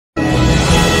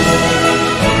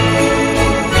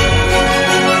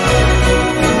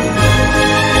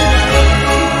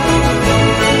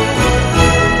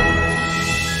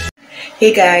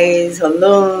Hey guys,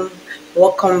 hello,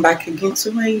 welcome back again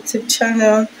to my YouTube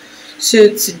channel.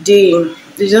 So today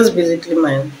it's just basically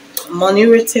my morning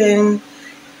routine.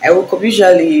 I woke up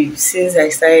usually since I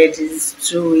started this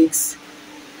 2 weeks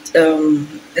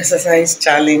exercise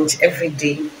challenge every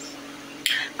day.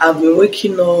 I've been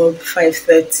waking up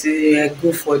 5:30. I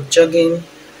go for jogging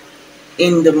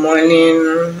in the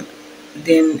morning,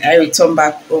 then I return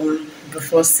back home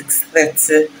before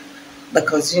 6:30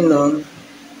 because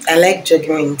I like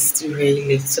jogging when it's still very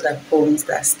late so that poems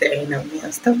start staring at me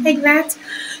and stuff like that.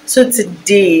 So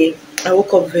today I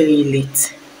woke up very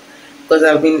late because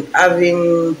I've been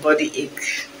having body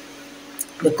ache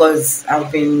because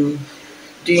I've been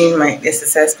doing my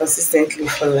exercise consistently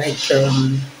for like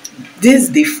this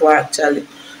day four actually.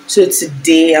 So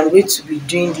today I'm going to be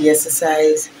doing the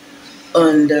exercise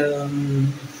on the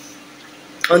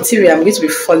on TV. I'm going to be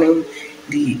following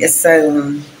the exercise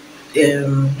on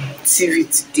TV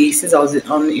today since I was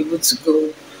unable to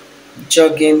go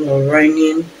jogging or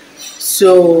running.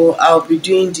 So I'll be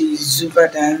doing the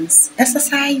Zumba dance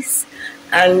exercise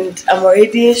and I'm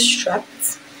already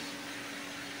strapped.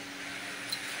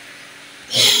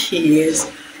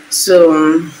 Yes.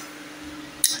 So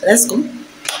let's go.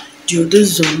 Do the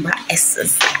Zumba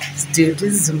exercise. Do the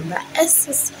Zumba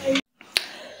exercise.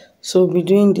 So we'll be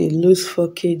doing the lose 4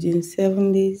 kg in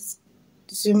 7 days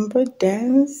Zumba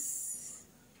dance.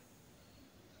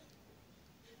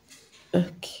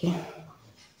 Okay.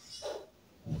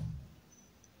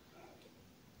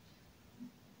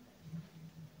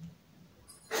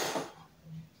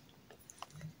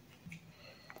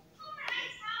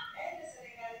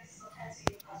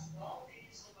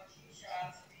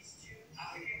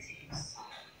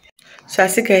 So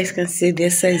as you guys can see, the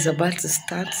exercise is about to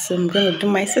start. So I'm gonna do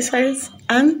my exercise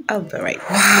and I'll be right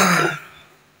back.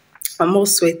 I'm all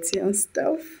sweaty and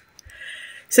stuff.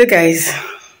 So guys,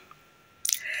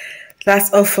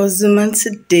 that's all for Zooman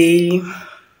today.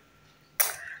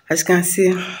 As you can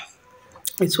see,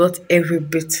 it's worth every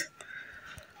bit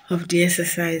of the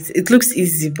exercise. It looks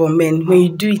easy, but man, when you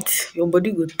do it, your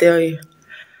body will tell you.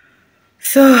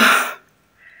 So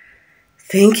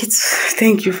thank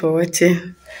you for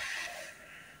watching.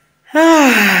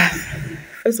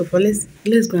 First of all,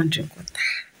 let's go and drink water.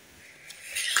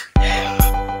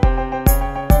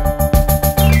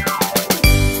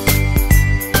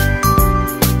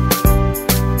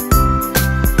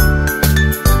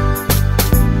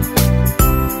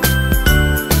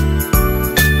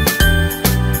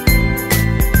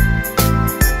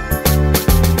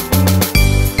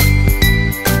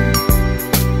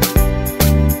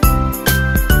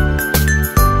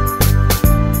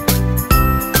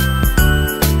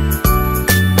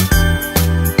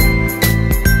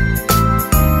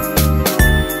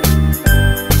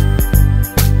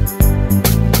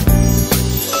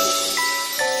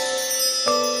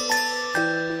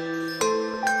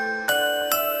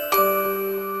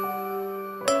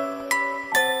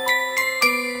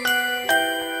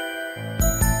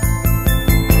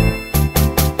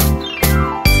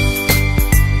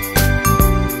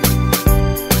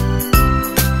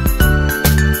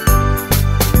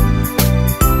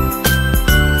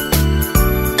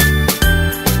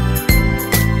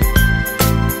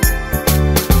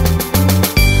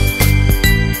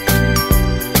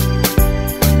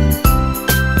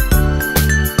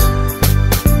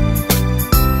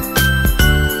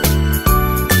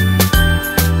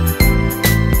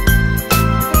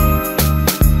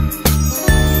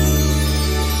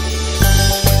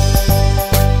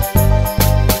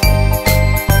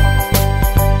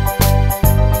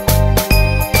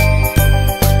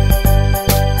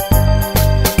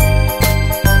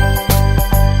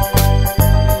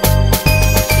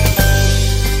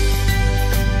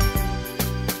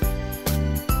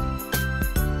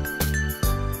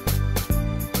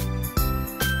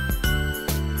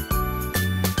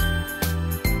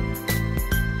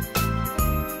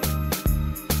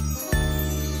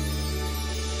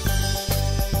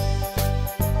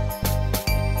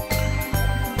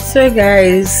 So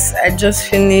guys, I just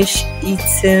finished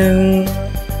eating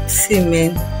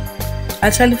semen. I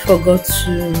actually forgot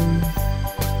to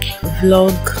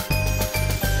vlog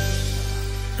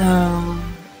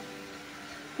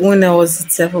when I was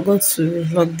eating. I forgot to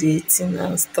vlog the eating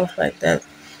and stuff like that.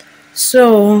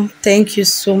 So thank you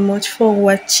so much for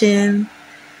watching.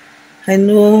 I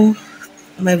know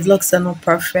my vlogs are not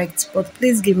perfect, but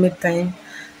please give me time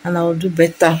and I'll do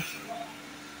better.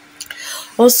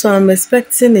 Also, I'm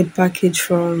expecting a package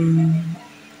from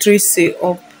 3C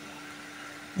Up.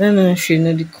 I don't know if you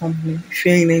know the company. If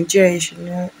you're in Nigeria, you should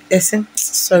know.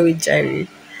 Sorry, Jerry.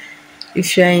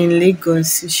 If you are in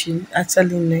Lagos, you should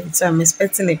actually know it. So I'm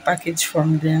expecting a package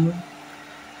from them.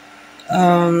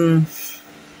 Um,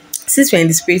 since we're in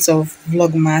the spirit of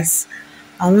Vlogmas,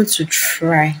 I want to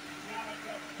try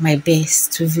my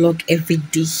best to vlog every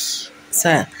day.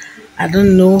 So I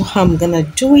don't know how I'm gonna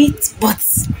do it, but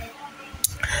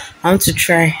I want to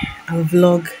try and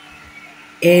vlog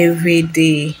every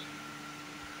day.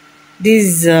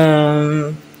 This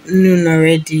noon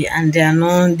already, and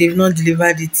they've not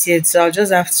delivered it yet. So I'll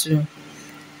just have to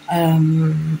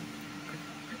um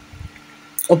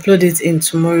upload it in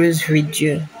tomorrow's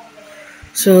video.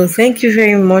 So thank you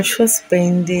very much for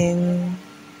spending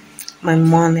my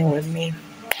morning with me.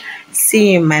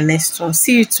 See you in my next one.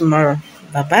 See you tomorrow.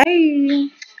 Bye bye.